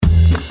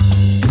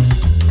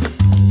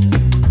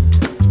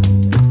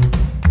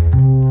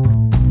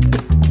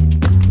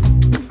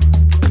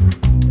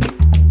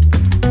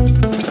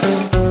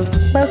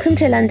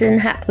to London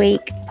Hat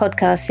Week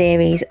podcast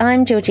series.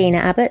 I'm Georgina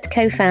Abbott,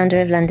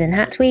 co-founder of London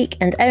Hat Week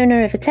and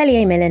owner of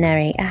Atelier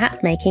Millinery, a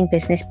hat-making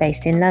business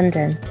based in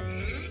London.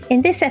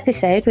 In this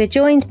episode, we're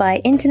joined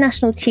by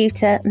international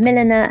tutor,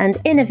 milliner and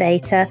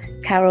innovator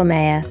Carol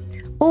Mayer,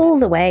 all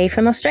the way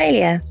from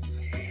Australia.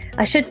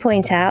 I should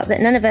point out that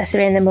none of us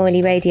are in the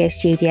Morley Radio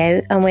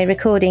studio and we're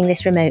recording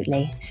this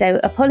remotely, so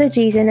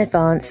apologies in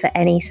advance for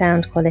any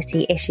sound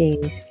quality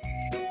issues.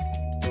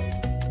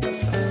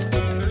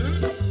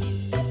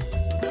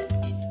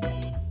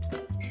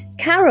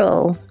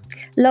 Carol,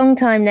 long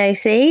time no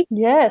see.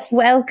 Yes.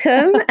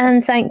 Welcome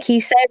and thank you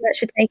so much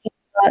for taking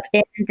part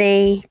in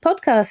the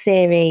podcast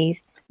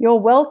series. You're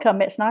welcome.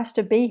 It's nice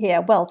to be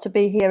here. Well, to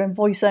be here in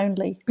voice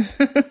only.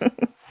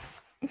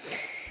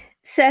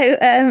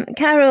 So,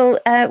 Carol,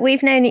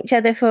 we've known each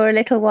other for a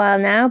little while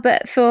now,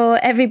 but for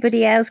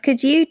everybody else,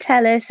 could you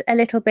tell us a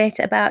little bit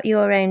about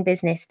your own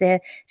business, the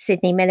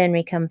Sydney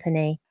Millinery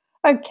Company?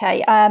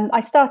 Okay.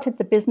 I started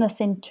the business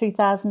in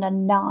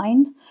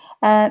 2009.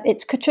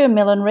 It's couture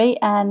millinery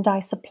and I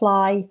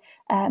supply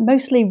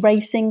mostly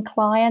racing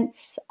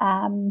clients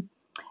and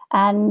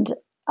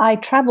I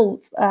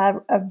travel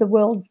of the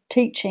world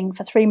teaching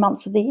for 3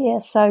 months of the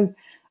year. So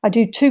I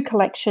do 2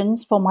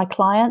 collections for my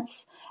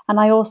clients and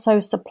I also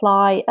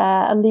supply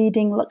a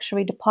leading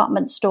luxury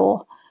department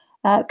store,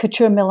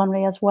 couture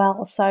millinery as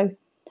well. So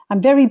I'm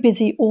very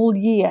busy all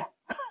year.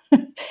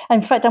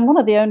 In fact, I'm one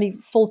of the only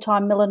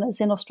full-time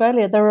milliners in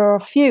Australia. There are a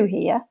few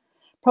here,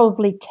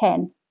 probably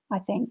 10. I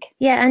think.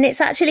 Yeah, and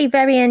it's actually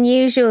very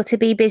unusual to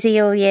be busy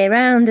all year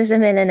round as a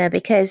milliner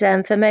because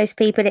for most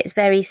people it's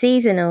very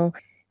seasonal.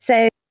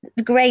 So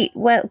great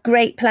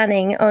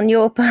planning on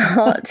your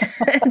part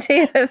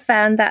to have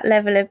found that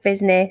level of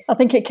business. I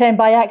think it came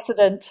by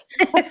accident.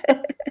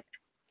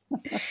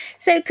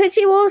 So could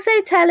you also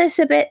tell us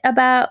a bit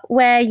about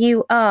where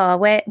you are,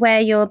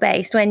 where you're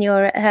based when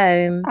you're at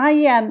home?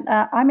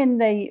 I'm in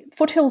the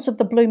foothills of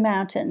the Blue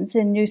Mountains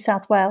in New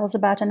South Wales,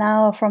 about an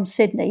hour from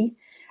Sydney.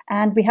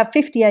 And we have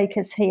 50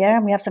 acres here,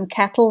 and we have some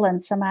cattle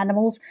and some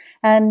animals,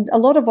 and a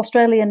lot of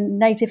Australian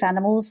native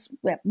animals.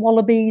 We have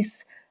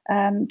wallabies,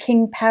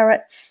 king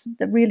parrots,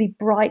 the really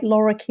bright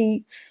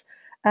lorikeets,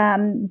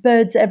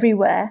 birds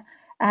everywhere.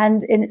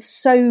 And it's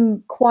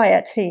so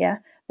quiet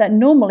here that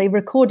normally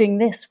recording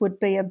this would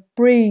be a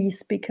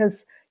breeze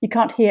because you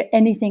can't hear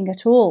anything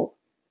at all.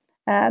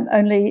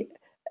 Only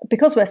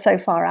because we're so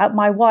far out,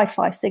 my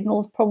Wi-Fi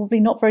signal is probably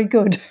not very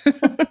good.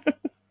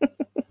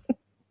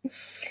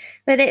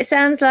 But it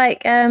sounds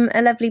like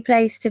a lovely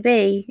place to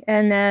be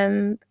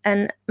and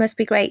must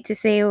be great to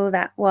see all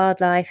that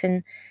wildlife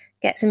and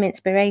get some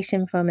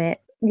inspiration from it.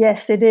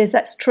 Yes, it is.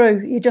 That's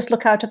true. You just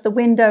look out of the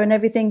window and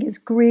everything is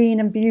green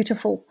and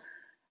beautiful.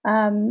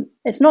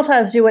 It's not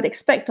as you would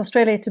expect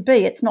Australia to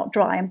be. It's not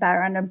dry and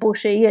barren and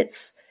bushy.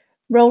 It's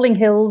rolling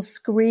hills,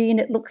 green.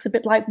 It looks a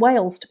bit like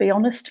Wales, to be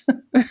honest.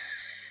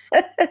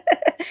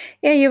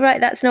 Yeah, you're right.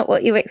 That's not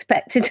what you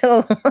expect at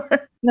all.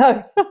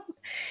 No.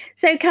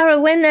 So,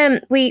 Carol,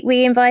 when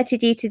we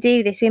invited you to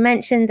do this, we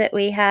mentioned that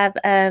we have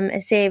a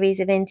series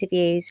of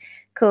interviews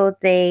called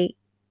the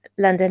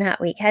London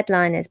Hat Week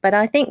Headliners, but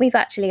I think we've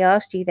actually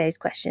asked you those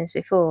questions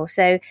before.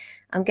 So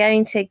I'm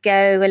going to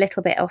go a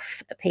little bit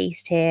off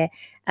piste here.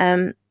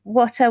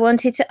 What I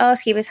wanted to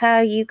ask you was how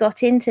you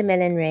got into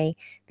millinery,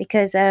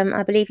 because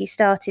I believe you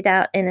started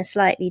out in a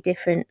slightly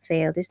different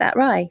field. Is that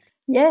right?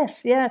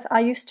 Yes. I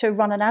used to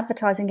run an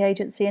advertising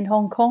agency in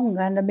Hong Kong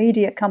and a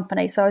media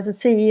company. So I was a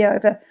CEO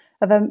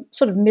of a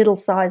sort of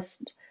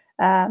middle-sized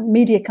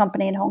media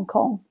company in Hong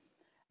Kong.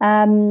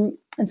 And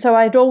so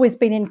I'd always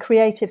been in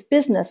creative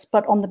business,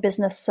 but on the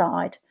business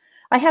side.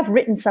 I have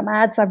written some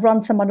ads. I've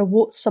run some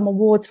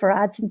awards for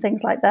ads and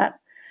things like that.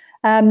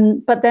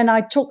 But then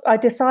I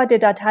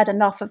decided I'd had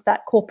enough of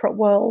that corporate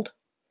world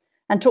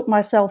and took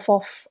myself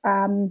off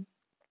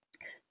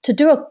to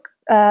do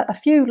a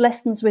few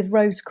lessons with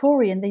Rose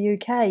Corey in the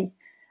UK.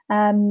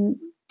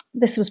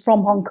 This was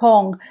from Hong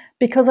Kong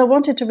because I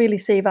wanted to really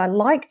see if I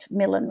liked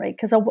millinery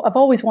because I've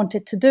always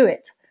wanted to do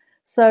it.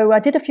 So I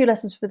did a few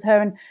lessons with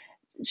her and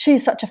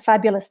she's such a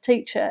fabulous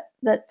teacher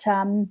that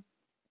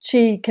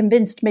she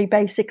convinced me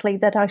basically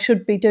that I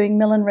should be doing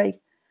millinery.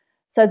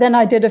 So then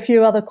I did a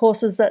few other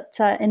courses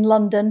in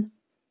London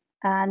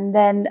and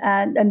then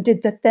I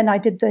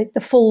did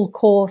the full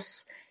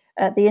course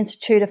at the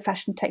Institute of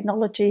Fashion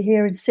Technology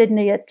here in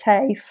Sydney at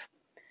TAFE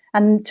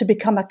and to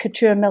become a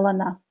couture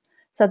milliner.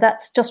 So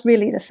that's just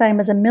really the same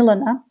as a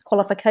milliner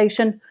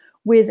qualification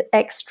with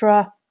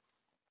extra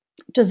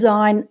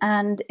design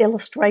and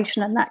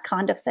illustration and that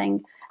kind of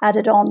thing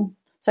added on.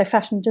 So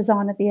fashion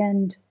design at the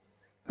end.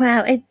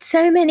 Wow, it's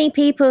so many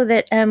people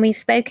that we've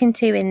spoken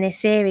to in this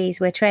series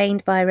were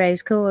trained by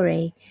Rose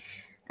Corey.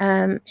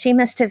 She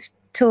must have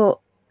taught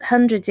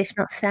hundreds, if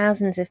not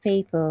thousands of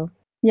people.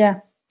 Yeah,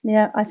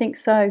 I think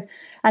so.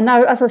 And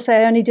now, as I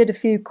say, I only did a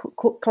few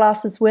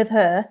classes with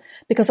her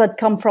because I'd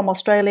come from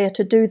Australia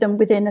to do them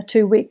within a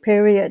 2-week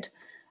period.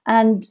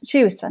 And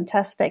she was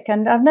fantastic.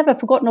 And I've never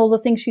forgotten all the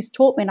things she's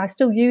taught me. And I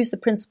still use the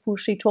principles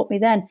she taught me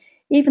then,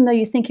 even though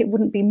you think it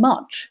wouldn't be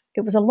much.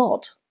 It was a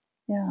lot,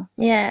 Yeah.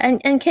 Yeah.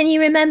 And can you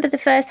remember the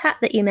first hat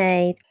that you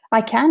made?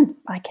 I can.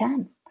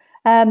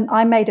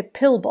 I made a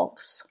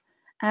pillbox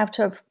out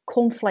of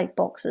cornflake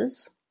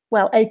boxes.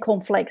 Well, a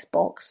cornflakes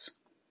box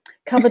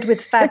covered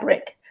with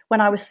fabric when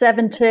I was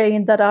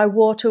 17 that I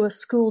wore to a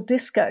school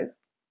disco.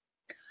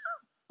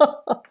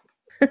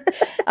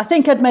 I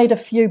think I'd made a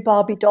few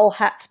Barbie doll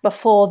hats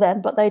before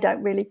then, but they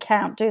don't really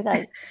count, do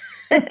they?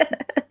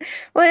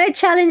 Well, they're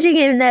challenging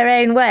in their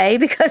own way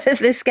because of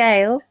the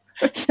scale.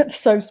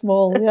 So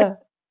small, yeah.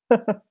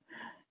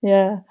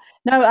 Yeah.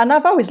 No, and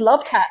I've always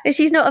loved hats.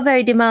 She's not a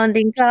very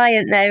demanding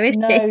client, though, is she?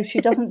 No,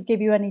 she doesn't give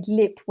you any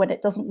lip when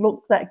it doesn't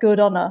look that good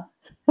on her.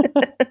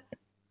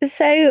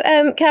 So,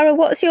 Carol,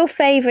 what's your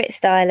favourite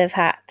style of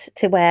hat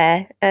to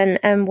wear,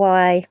 and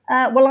why?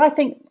 Well, I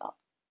think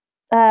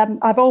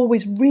I've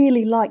always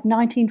really liked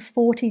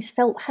 1940s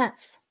felt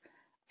hats.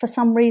 For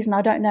some reason,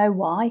 I don't know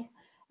why.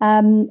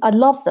 I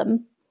love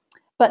them,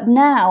 but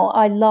now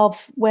I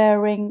love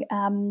wearing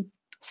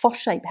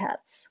foss-shape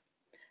hats,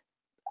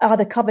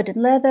 either covered in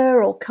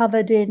leather or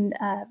covered in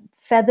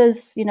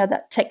feathers. You know,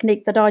 that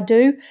technique that I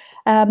do,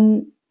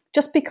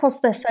 just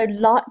because they're so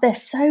light. They're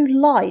so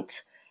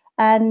light,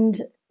 and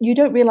you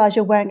don't realize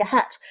you're wearing a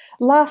hat.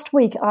 Last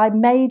week, I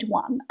made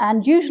one,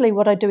 and usually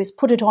what I do is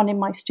put it on in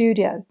my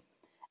studio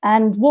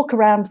and walk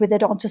around with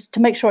it on to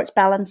make sure it's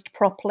balanced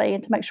properly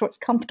and to make sure it's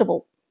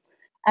comfortable.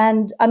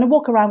 And I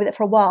walk around with it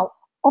for a while.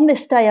 On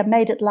this day, I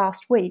made it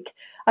last week.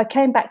 I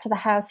came back to the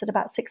house at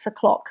about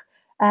 6:00,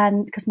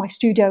 and because my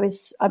studio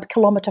is a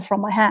kilometre from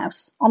my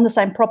house, on the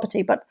same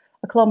property, but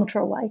a kilometre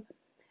away.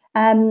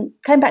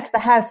 Came back to the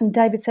house, and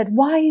David said,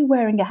 "Why are you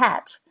wearing a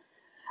hat?"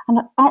 And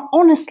I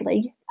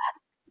honestly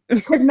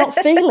could not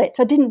feel it.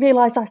 I didn't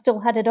realise I still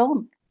had it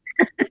on.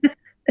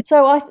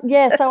 So I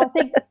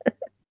think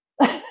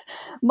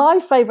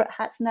my favourite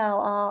hats now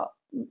are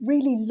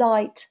really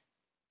light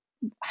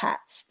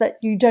hats that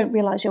you don't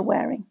realise you're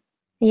wearing.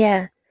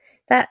 Yeah,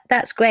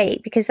 that's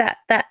great, because that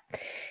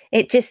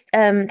it just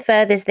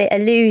furthers the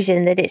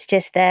illusion that it's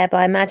just there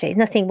by magic. It's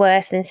nothing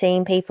worse than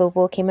seeing people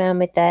walking around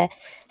with their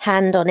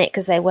hand on it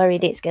because they're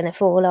worried it's going to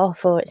fall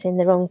off or it's in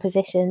the wrong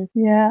position.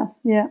 Yeah.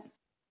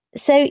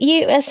 So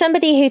you, as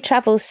somebody who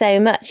travels so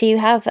much, you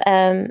have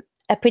a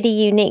pretty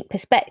unique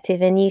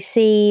perspective, and you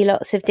see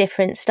lots of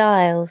different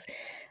styles.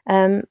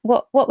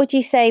 What would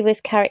you say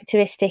was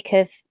characteristic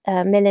of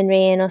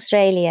millinery in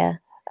Australia?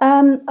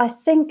 I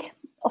think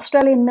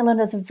Australian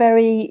milliners are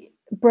very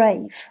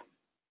brave.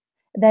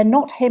 They're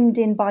not hemmed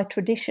in by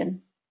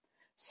tradition.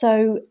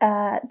 So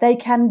they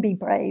can be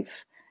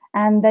brave,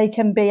 and they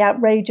can be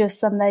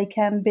outrageous, and they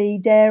can be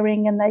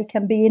daring, and they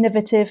can be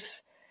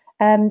innovative,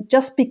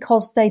 just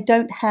because they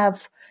don't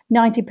have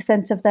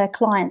 90% of their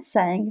clients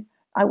saying,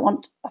 "I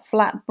want a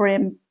flat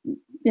brim,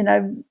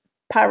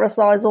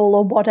 parasisal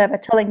or whatever,"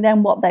 telling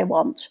them what they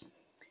want.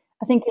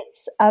 I think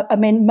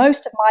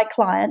most of my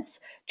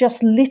clients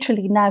just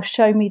literally now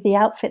show me the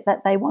outfit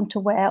that they want to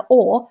wear,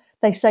 or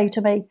they say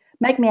to me,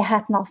 "Make me a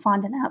hat and I'll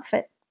find an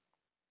outfit."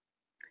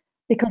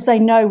 Because they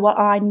know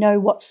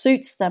what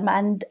suits them,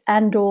 and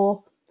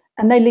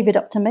they leave it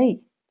up to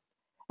me.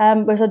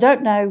 Because I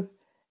don't know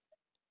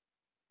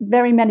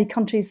very many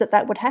countries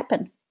that would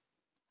happen.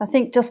 I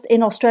think just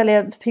in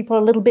Australia, people are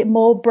a little bit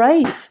more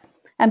brave.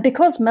 And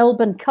because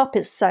Melbourne Cup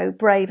is so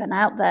brave and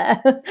out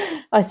there,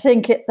 I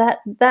think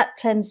that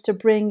tends to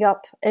bring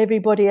up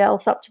everybody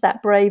else up to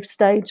that brave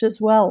stage as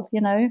well,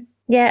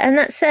 Yeah, and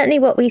that's certainly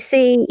what we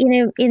see,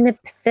 in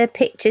the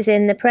pictures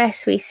in the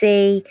press. We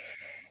see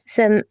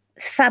some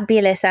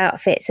fabulous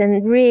outfits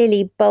and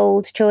really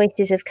bold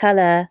choices of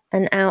colour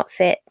and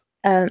outfit,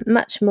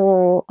 much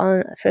more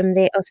from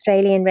the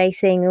Australian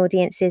racing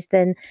audiences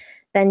than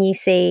you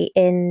see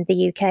in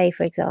the UK,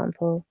 for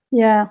example.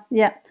 Yeah.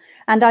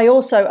 And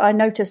I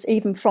notice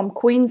even from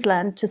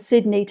Queensland to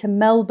Sydney to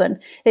Melbourne,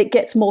 it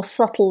gets more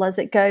subtle as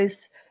it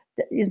goes,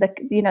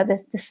 the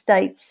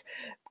states.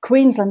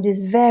 Queensland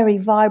is very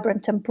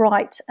vibrant and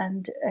bright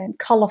and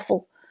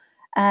colourful.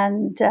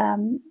 And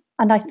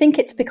I think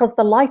it's because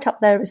the light up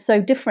there is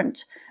so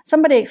different.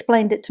 Somebody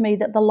explained it to me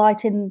that the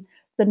light in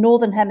the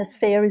northern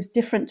hemisphere is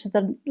different to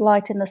the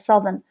light in the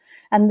southern,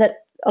 and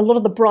that a lot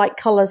of the bright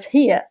colours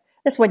here,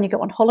 that's when you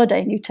go on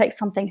holiday and you take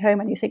something home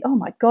and you think, "Oh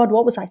my God,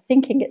 what was I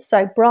thinking? It's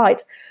so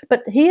bright."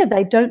 But here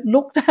they don't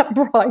look that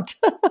bright.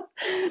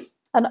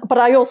 But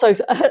I also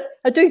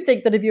I do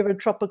think that if you're in a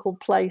tropical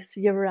place,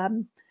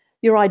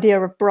 your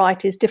idea of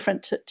bright is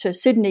different to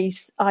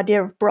Sydney's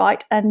idea of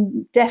bright,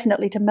 and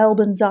definitely to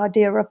Melbourne's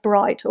idea of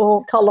bright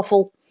or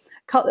colourful.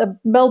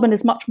 Melbourne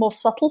is much more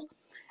subtle,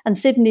 and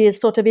Sydney is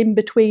sort of in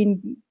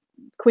between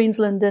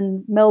Queensland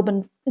and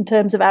Melbourne in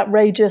terms of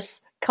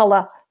outrageous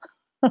colour.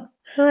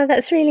 Oh,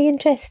 that's really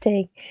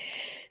interesting.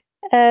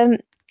 So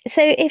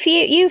if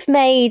you've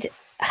made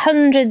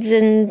hundreds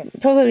and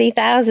probably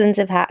thousands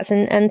of hats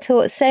and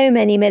taught so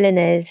many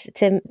milliners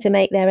to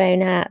make their own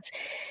hats,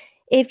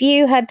 if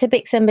you had to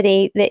pick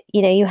somebody that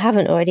you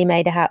haven't already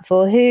made a hat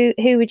for, who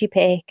would you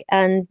pick,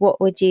 and what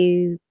would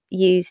you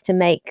use to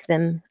make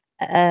them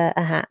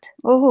a hat?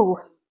 Oh,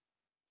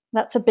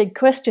 that's a big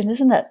question,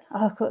 isn't it?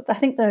 I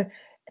think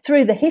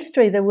through the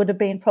history, there would have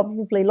been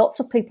probably lots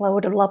of people I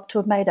would have loved to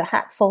have made a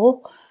hat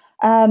for.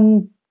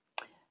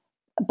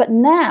 But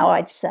now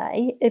I'd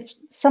say if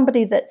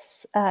somebody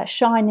that's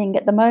shining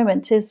at the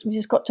moment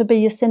she's got to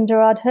be Jacinda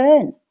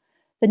Ardern,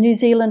 the New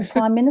Zealand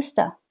Prime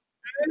Minister.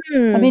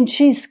 I mean,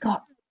 she's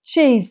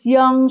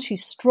young,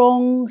 she's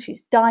strong,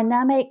 she's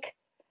dynamic,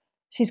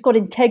 she's got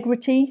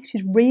integrity,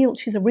 she's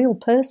a real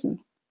person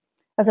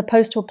as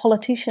opposed to a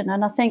politician.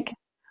 And I think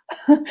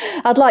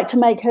I'd like to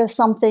make her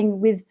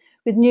something with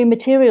new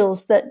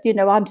materials that,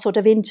 I'm sort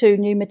of into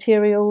new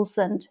materials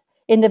and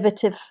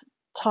innovative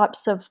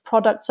types of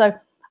products. So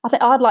I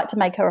think I'd like to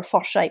make her a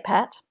Foch-shape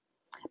hat,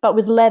 but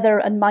with leather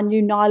and my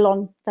new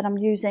nylon that I'm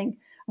using.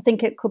 I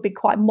think it could be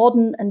quite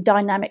modern and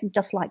dynamic,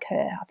 just like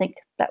her. I think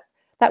that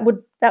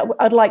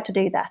I'd like to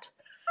do that.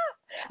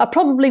 I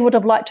probably would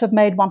have liked to have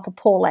made one for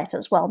Paulette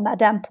as well,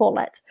 Madame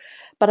Paulette,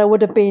 but I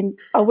would have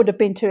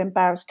been too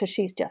embarrassed because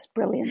she's just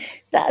brilliant.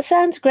 That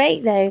sounds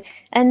great, though.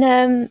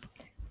 And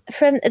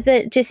from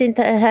the Jacinda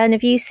Ardern,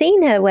 have you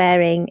seen her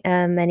wearing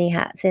many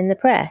hats in the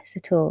press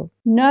at all?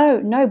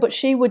 No, but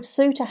she would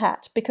suit a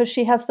hat because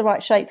she has the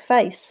right shaped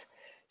face.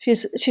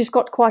 She's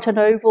got quite an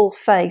oval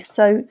face,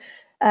 so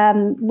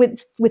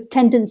with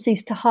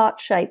tendencies to heart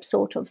shape,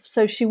 sort of.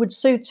 So she would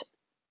suit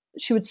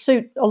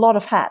a lot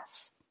of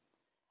hats,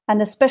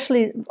 and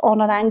especially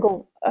on an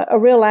angle, a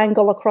real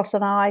angle across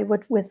an eye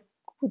would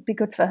be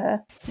good for her.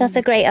 That's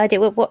a great idea.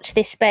 We'll watch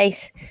this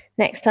space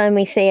next time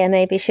we see her.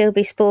 Maybe she'll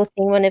be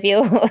sporting one of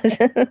yours.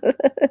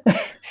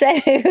 So,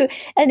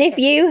 and if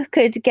you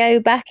could go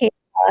back in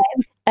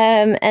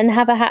time and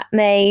have a hat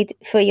made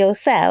for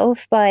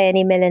yourself by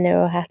any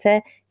milliner or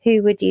hatter,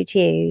 who would you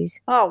choose?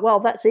 Oh, well,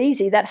 that's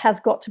easy. That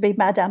has got to be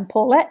Madame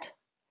Paulette.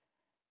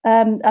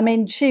 I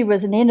mean, she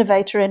was an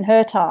innovator in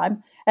her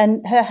time,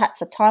 and her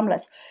hats are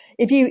timeless.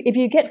 If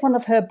you get one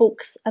of her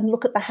books and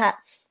look at the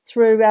hats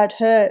throughout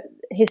her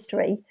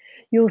history,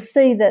 you'll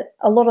see that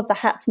a lot of the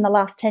hats in the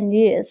last 10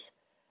 years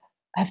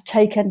have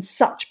taken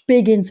such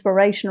big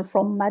inspiration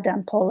from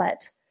Madame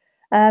Paulette.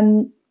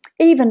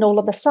 Even all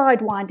of the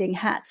side-winding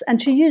hats.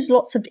 And she used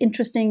lots of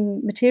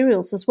interesting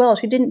materials as well.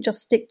 She didn't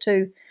just stick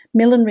to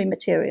millinery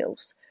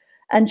materials.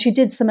 And she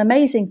did some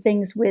amazing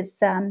things with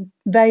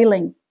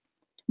veiling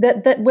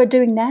that we're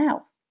doing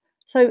now.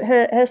 So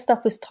her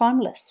stuff was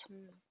timeless.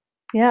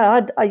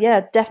 Yeah,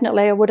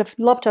 definitely. I would have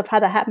loved to have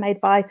had a hat made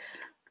by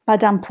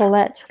Madame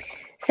Paulette.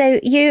 So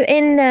you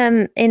in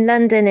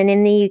London and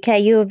in the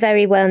UK, you are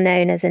very well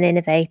known as an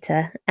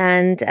innovator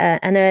and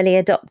an early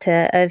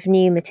adopter of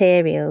new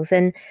materials,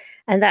 and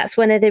that's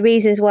one of the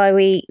reasons why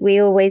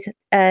we always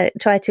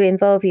try to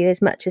involve you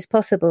as much as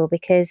possible,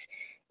 because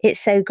it's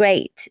so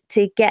great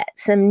to get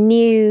some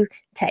new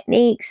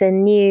techniques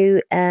and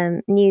new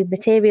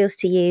materials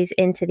to use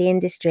into the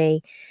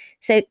industry.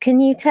 So can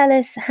you tell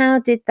us, how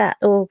did that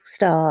all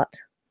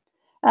start?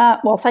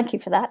 Well, thank you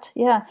for that.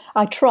 Yeah,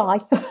 I try.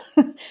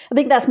 I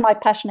think that's my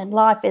passion in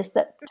life, is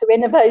that to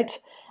innovate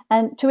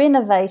and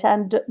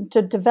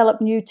to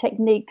develop new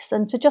techniques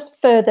and to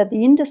just further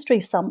the industry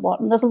somewhat.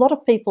 And there's a lot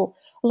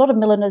of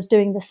milliners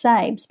doing the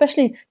same,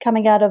 especially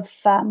coming out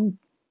of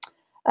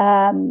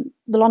the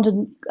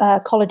London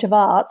College of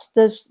Art.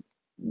 There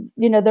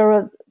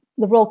are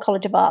the Royal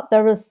College of Art.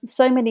 There are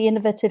so many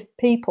innovative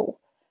people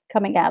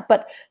coming out,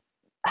 but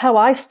how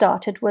I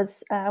started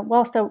was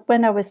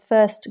when I was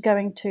first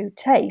going to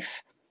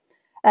TAFE,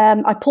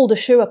 I pulled a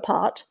shoe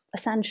apart, a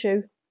sand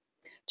shoe,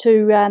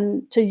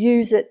 to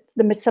use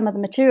some of the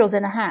materials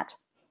in a hat.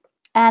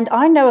 And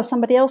I know of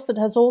somebody else that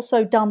has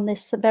also done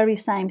this very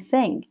same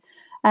thing.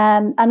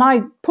 And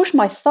I pushed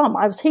my thumb.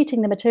 I was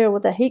heating the material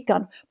with a heat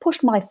gun,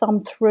 pushed my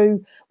thumb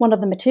through one of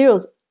the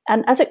materials,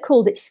 and as it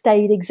cooled, it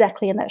stayed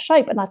exactly in that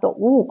shape. And I thought,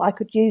 "Ooh, I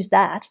could use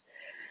that."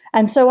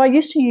 And so I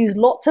used to use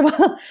lots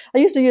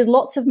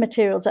of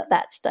materials at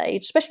that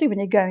stage, especially when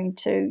you're going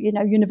to,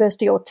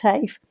 university or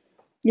TAFE.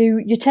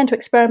 You tend to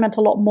experiment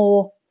a lot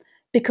more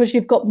because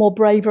you've got more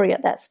bravery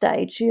at that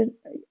stage.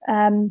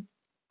 And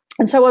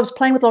so I was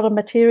playing with a lot of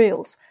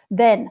materials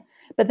then.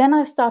 But then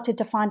I started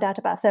to find out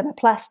about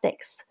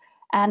thermoplastics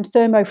and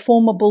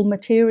thermoformable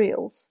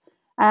materials,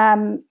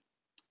 and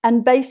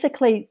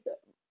basically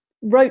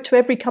wrote to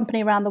every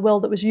company around the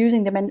world that was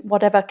using them in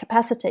whatever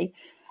capacity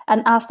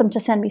and asked them to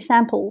send me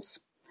samples.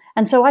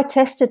 And so I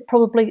tested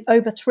probably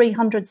over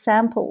 300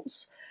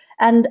 samples.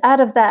 And out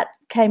of that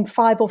came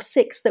 5 or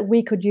 6 that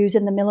we could use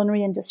in the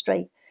millinery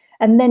industry.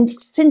 And then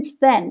since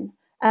then,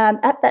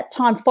 at that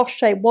time,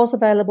 Foch-shape was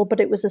available, but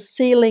it was a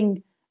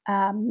sealing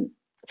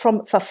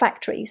for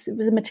factories. It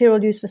was a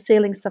material used for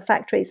sealings for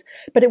factories.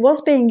 But it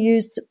was being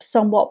used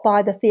somewhat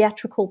by the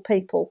theatrical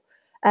people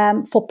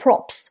for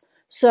props.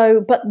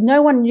 So, but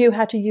no one knew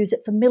how to use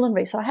it for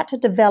millinery. So I had to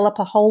develop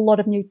a whole lot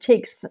of new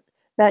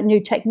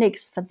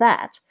techniques for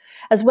that,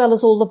 as well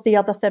as all of the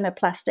other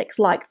thermoplastics,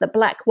 like the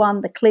black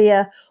one, the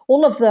clear,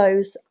 all of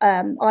those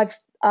I've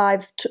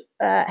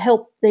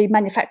helped the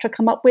manufacturer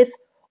come up with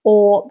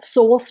or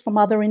source from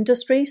other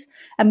industries.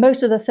 And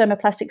most of the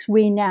thermoplastics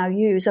we now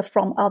use are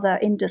from other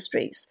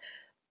industries.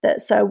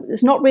 So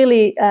it's not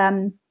really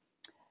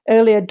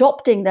early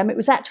adopting them, it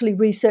was actually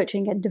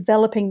researching and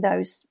developing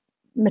those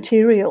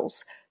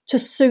materials to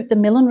suit the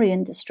millinery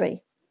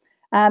industry,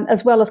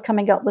 as well as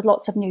coming up with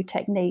lots of new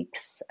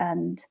techniques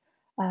and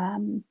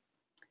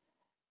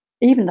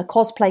even the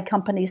cosplay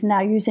companies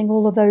now using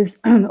all of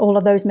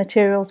those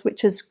materials,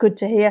 which is good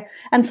to hear.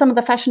 And some of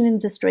the fashion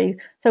industry.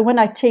 So when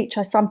I teach,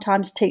 I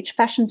sometimes teach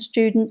fashion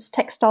students,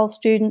 textile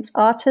students,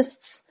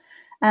 artists,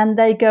 and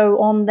they go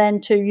on then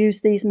to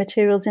use these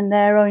materials in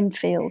their own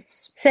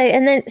fields. So,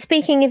 and then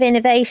speaking of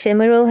innovation,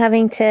 we're all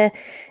having to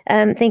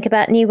think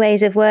about new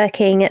ways of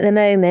working at the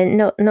moment,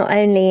 not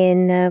only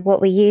in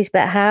what we use,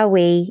 but how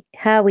we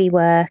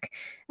work,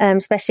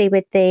 especially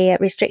with the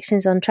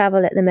restrictions on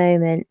travel at the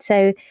moment.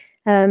 So,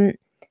 how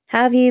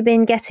have you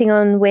been getting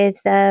on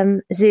with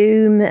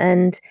Zoom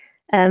and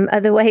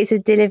other ways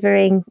of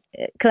delivering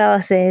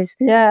classes?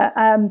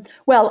 Yeah,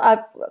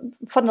 well,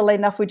 funnily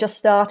enough, we just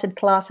started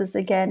classes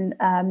again.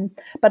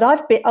 But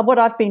what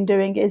I've been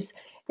doing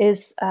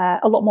is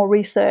a lot more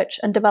research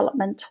and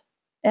development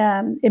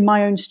in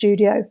my own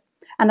studio,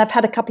 and I've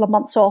had a couple of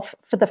months off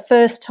for the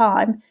first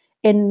time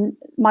in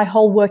my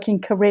whole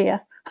working career.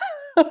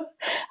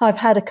 I've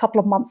had a couple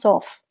of months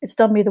off. It's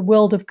done me the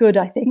world of good,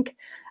 I think.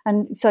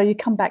 And so you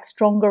come back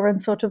stronger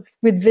and sort of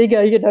with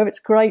vigor, it's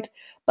great.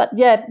 But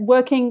yeah,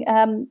 working,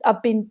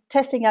 I've been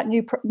testing out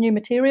new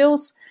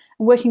materials.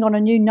 I'm working on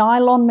a new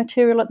nylon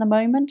material at the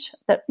moment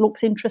that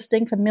looks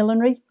interesting for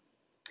millinery.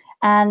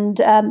 And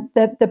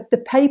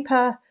the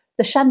paper,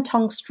 the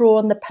shantung straw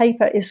and the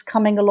paper is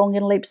coming along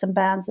in leaps and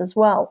bounds as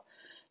well.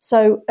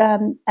 So,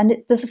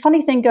 there's a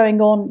funny thing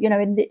going on,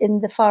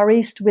 in the Far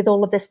East with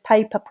all of this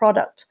paper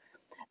product.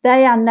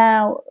 They are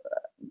now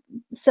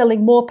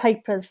selling more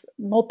paper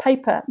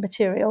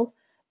material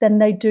than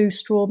they do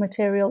straw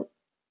material,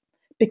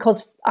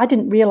 because I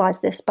didn't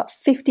realize this, but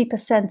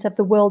 50% of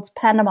the world's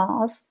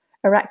Panamas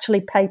are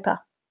actually paper.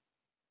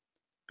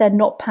 They're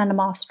not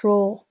Panama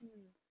straw.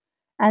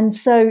 And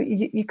so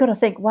you've got to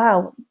think,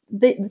 wow,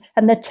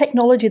 and the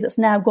technology that's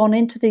now gone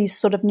into these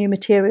sort of new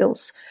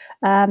materials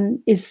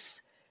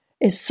is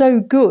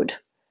so good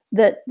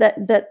that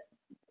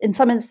in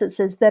some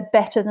instances they're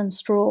better than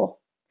straw.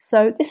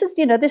 So this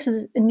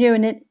is a new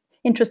and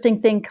interesting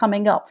thing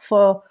coming up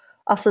for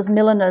us as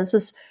milliners.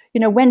 As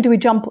when do we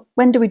jump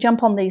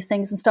on these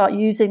things and start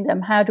using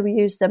them? How do we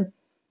use them?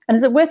 And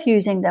is it worth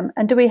using them?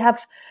 And do we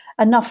have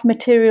enough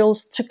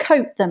materials to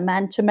coat them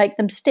and to make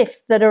them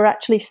stiff that are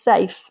actually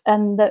safe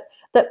and that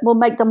will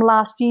make them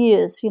last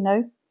years?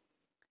 So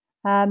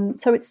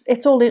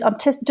it's all. I'm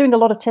doing a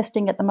lot of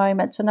testing at the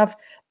moment, and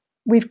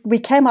we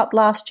came up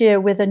last year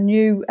with a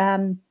new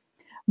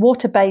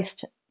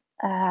water-based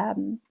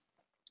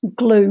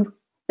glue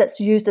that's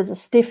used as a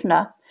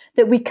stiffener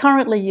that we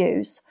currently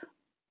use,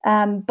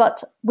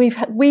 but we've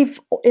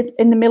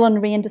in the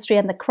millinery industry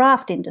and the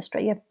craft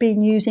industry have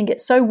been using it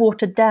so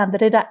watered down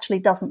that it actually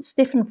doesn't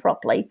stiffen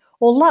properly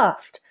or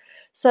last.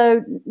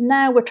 So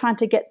now we're trying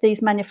to get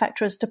these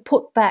manufacturers to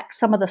put back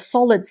some of the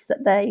solids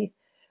that they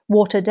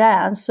water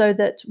down so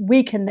that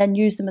we can then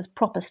use them as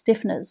proper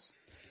stiffeners.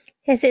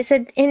 Yes, it's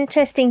an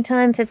interesting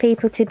time for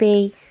people to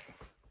be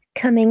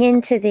coming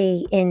into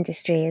the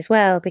industry as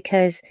well,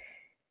 because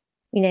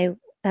I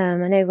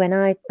know when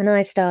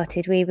I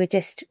started, we were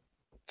just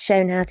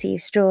shown how to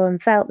use straw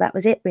and felt. That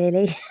was it,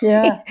 really.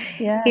 Yeah.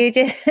 You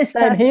just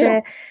have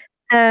to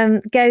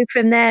go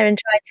from there and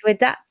try to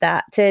adapt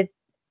that to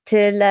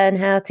learn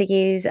how to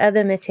use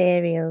other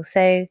materials.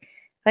 So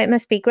it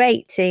must be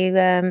great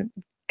to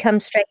come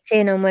straight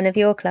in on one of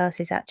your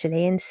classes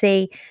actually and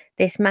see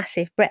this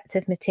massive breadth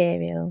of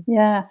material.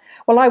 Yeah.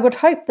 Well, I would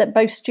hope that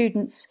both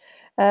students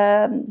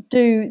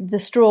do the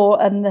straw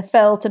and the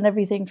felt and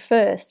everything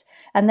first,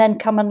 and then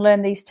come and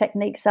learn these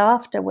techniques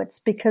afterwards,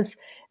 because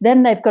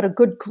then they've got a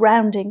good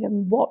grounding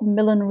in what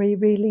millinery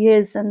really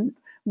is and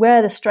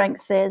where the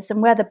strength is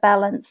and where the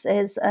balance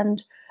is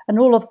and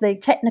all of the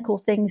technical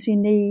things you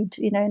need,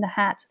 in a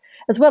hat,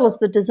 as well as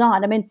the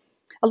design. I mean,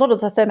 a lot of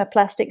the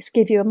thermoplastics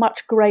give you a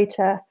much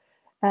greater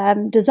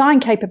design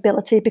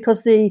capability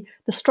because the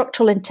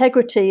structural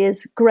integrity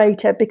is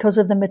greater because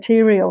of the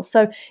material.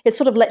 So it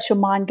sort of lets your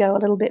mind go a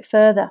little bit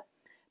further.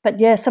 But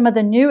yeah, some of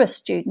the newer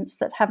students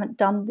that haven't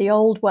done the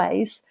old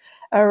ways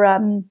are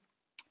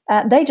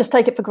they just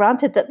take it for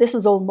granted that this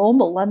is all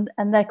normal,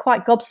 and they're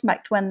quite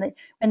gobsmacked when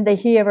they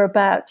hear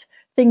about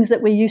things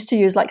that we used to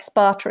use like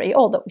spartery,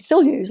 or that we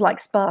still use like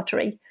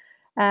spartery,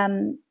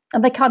 and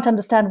they can't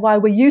understand why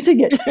we're using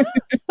it.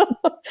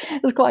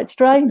 It's quite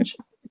strange.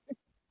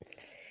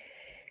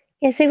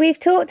 Yeah, so we've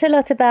talked a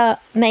lot about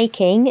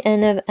making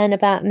and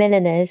about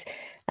milliners.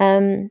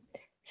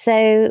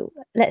 So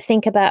let's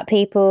think about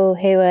people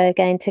who are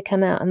going to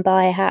come out and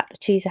buy a hat,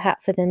 choose a hat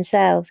for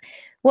themselves.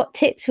 What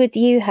tips would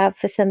you have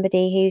for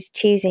somebody who's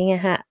choosing a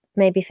hat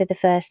maybe for the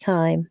first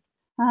time?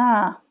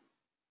 I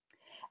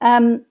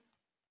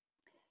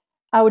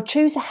would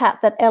choose a hat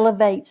that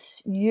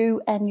elevates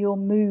you and your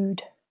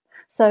mood.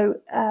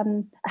 So a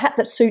hat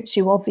that suits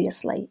you,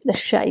 obviously. The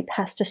shape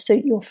has to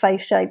suit your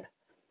face shape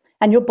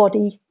and your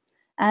body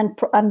and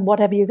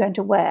whatever you're going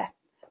to wear.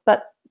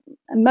 But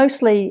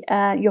mostly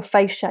your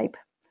face shape.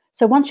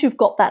 So once you've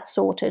got that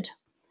sorted,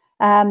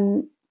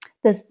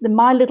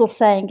 my little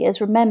saying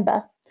is,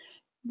 remember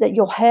that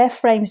your hair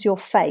frames your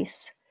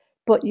face,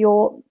 but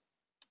your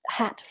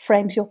hat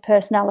frames your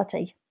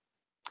personality.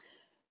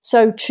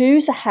 So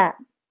choose a hat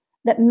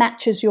that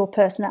matches your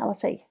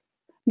personality,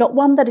 not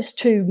one that is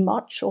too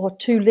much or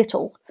too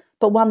little,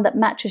 but one that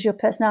matches your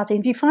personality.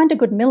 If you find a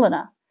good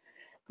milliner,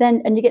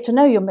 and you get to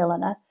know your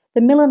milliner,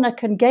 the milliner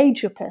can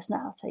gauge your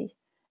personality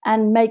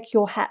and make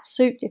your hat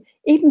suit you.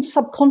 Even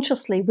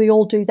subconsciously, we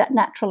all do that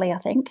naturally, I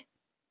think.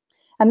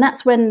 And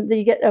that's when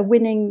you get a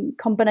winning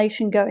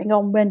combination going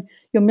on, when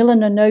your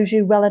milliner knows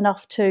you well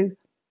enough to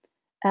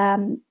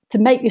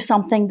make you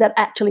something that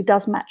actually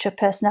does match your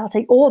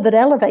personality, or that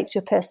elevates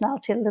your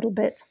personality a little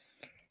bit.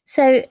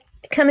 So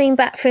coming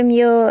back from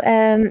your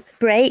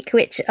break,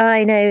 which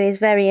I know is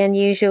very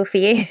unusual for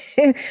you,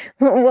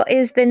 what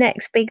is the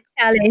next big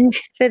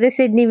challenge for the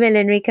Sydney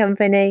Millinery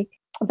Company?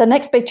 The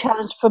next big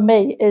challenge for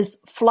me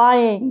is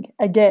flying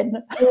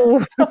again,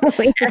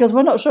 because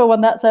we're not sure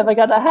when that's ever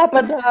going to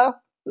happen now.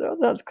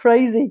 That's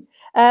crazy.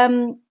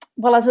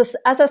 Well, as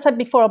I said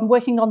before, I'm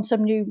working on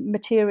some new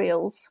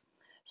materials.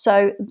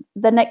 So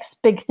the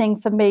next big thing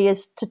for me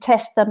is to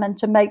test them and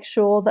to make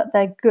sure that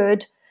they're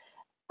good,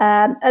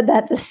 and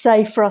that they're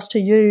safe for us to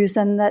use,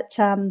 and that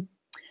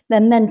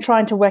then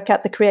trying to work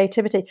out the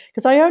creativity.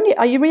 Because I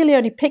really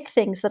only pick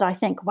things that I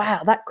think,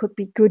 wow, that could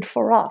be good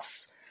for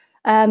us,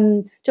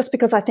 just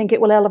because I think it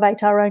will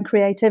elevate our own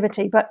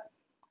creativity. But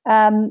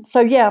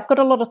so yeah, I've got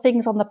a lot of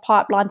things on the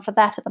pipeline for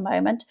that at the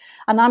moment,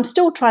 and I'm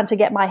still trying to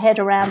get my head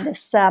around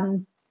this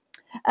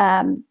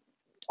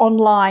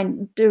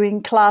online,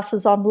 doing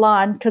classes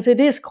online, because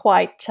it is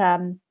quite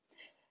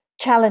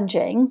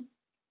challenging.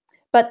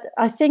 But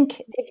I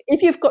think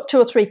if you've got 2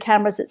 or 3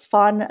 cameras, it's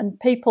fun, and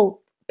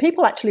people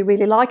actually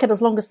really like it,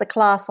 as long as the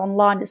class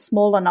online is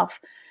small enough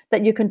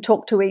that you can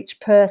talk to each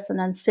person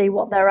and see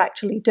what they're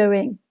actually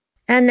doing.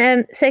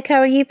 And so,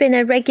 Carol, you've been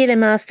a regular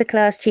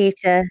masterclass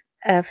tutor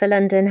for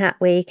London Hat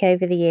Week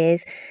over the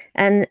years,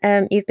 and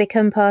you've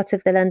become part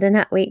of the London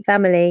Hat Week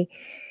family.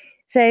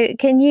 So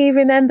can you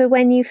remember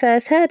when you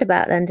first heard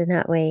about London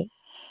Hat Week?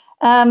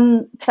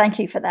 Thank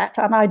you for that.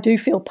 And I do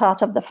feel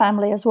part of the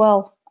family as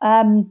well.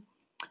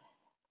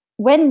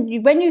 When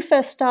you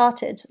first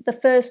started, the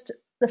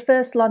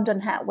first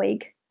London Hat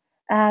Week,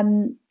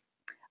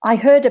 I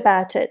heard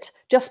about it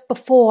just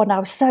before, and I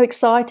was so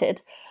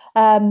excited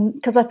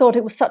because I thought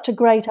it was such a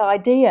great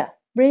idea,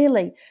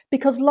 really,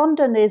 because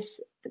London is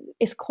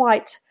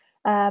quite...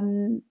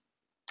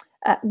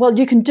 well,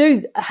 you can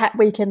do a Hat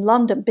Week in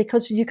London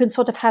because you can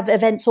sort of have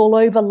events all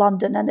over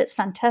London, and it's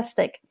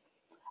fantastic.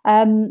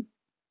 And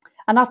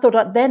I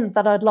thought then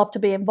that I'd love to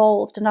be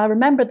involved. And I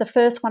remember the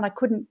first one I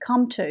couldn't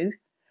come to,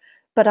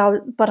 but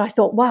I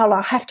thought, wow,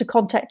 I have to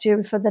contact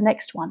you for the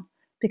next one,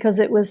 because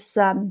it was,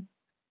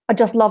 I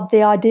just loved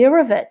the idea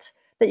of it,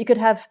 that you could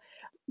have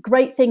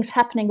great things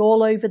happening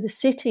all over the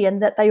city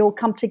and that they all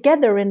come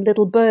together in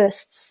little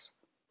bursts.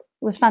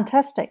 It was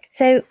fantastic.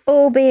 So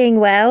all being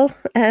well,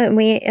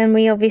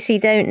 we obviously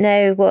don't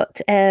know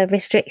what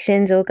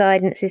restrictions or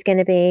guidance is going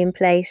to be in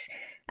place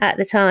at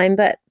the time,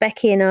 but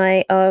Becky and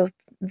I are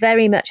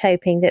very much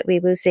hoping that we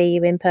will see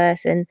you in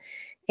person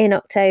in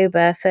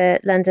October for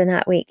London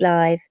Hat Week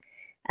Live.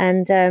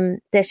 And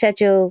the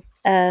schedule,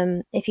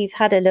 if you've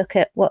had a look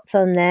at what's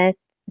on there,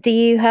 do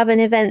you have an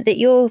event that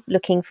you're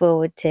looking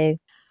forward to?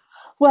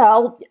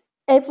 Well,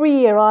 every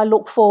year I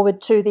look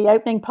forward to the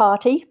opening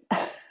party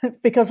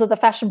because of the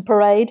fashion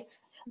parade.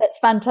 That's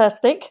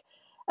fantastic.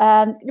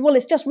 Well,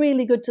 it's just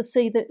really good to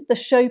see the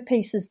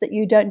showpieces that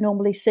you don't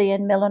normally see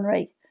in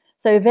millinery.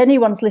 So if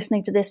anyone's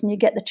listening to this and you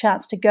get the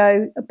chance to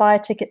go buy a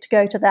ticket to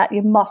go to that,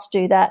 you must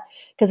do that,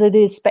 because it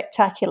is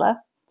spectacular.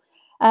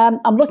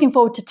 I'm looking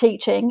forward to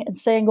teaching and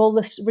seeing all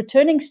the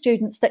returning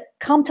students that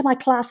come to my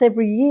class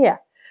every year.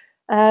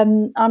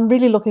 I'm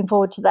really looking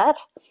forward to that.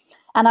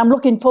 And I'm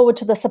looking forward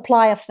to the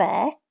supplier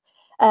fair,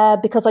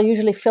 because I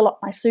usually fill up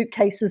my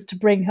suitcases to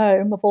bring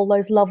home of all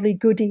those lovely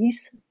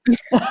goodies.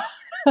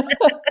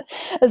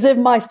 As if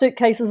my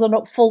suitcases are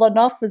not full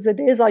enough as it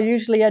is. I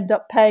usually end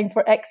up paying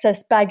for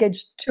excess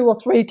baggage 2 or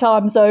 3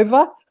 times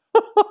over.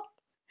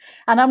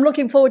 And I'm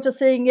looking forward to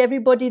seeing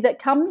everybody that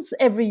comes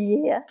every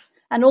year,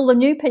 and all the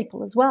new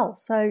people as well.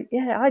 So,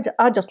 yeah,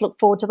 I just look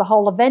forward to the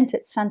whole event.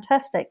 It's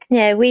fantastic.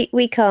 Yeah,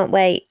 we can't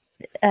wait.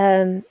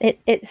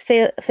 It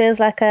feels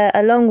like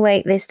a long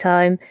wait this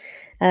time.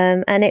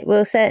 And it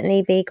will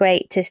certainly be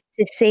great to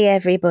see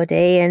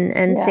everybody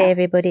and see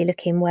everybody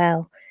looking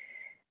well.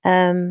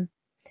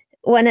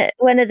 One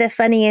of the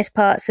funniest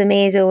parts for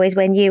me is always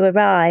when you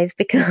arrive,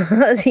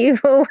 because you've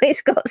always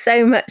got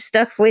so much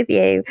stuff with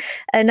you.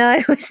 And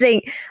I always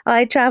think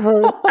I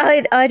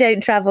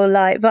don't travel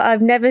light, but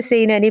I've never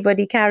seen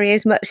anybody carry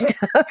as much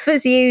stuff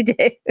as you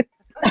do.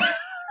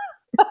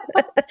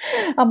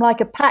 I'm like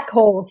a pack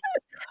horse.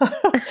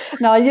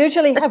 Now, I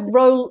usually have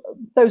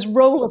those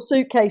roller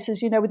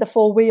suitcases, with the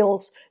 4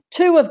 wheels,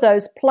 2 of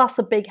those plus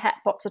a big hat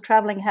box, a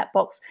traveling hat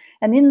box.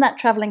 And in that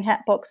traveling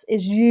hat box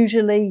is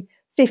usually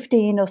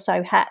 15 or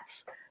so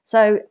hats.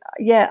 So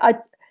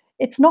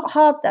it's not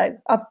hard though.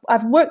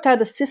 I've worked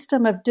out a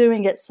system of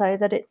doing it so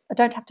that I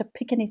don't have to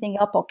pick anything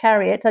up or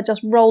carry it. I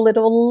just roll it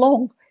all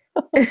along.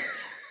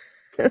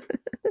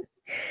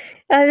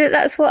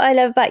 That's what I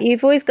love about you.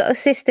 You've always got a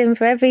system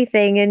for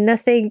everything, and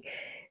nothing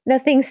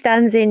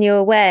stands in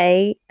your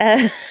way.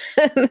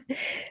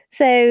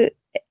 So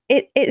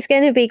it's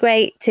going to be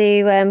great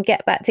to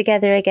get back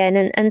together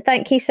again. And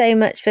thank you so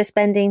much for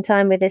spending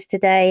time with us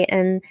today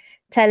and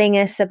telling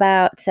us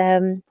about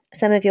some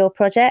of your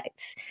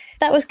projects.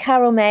 That was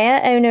Carol Mayer,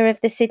 owner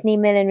of the Sydney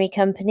Millinery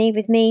Company,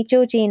 with me,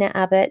 Georgina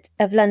Abbott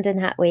of London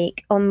Hat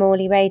Week on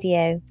Morley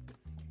Radio.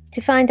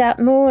 To find out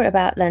more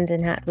about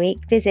London Hat Week,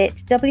 visit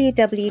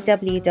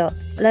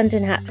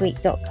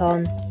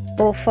www.londonhatweek.com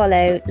or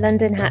follow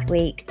London Hat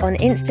Week on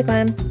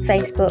Instagram,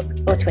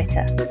 Facebook or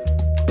Twitter.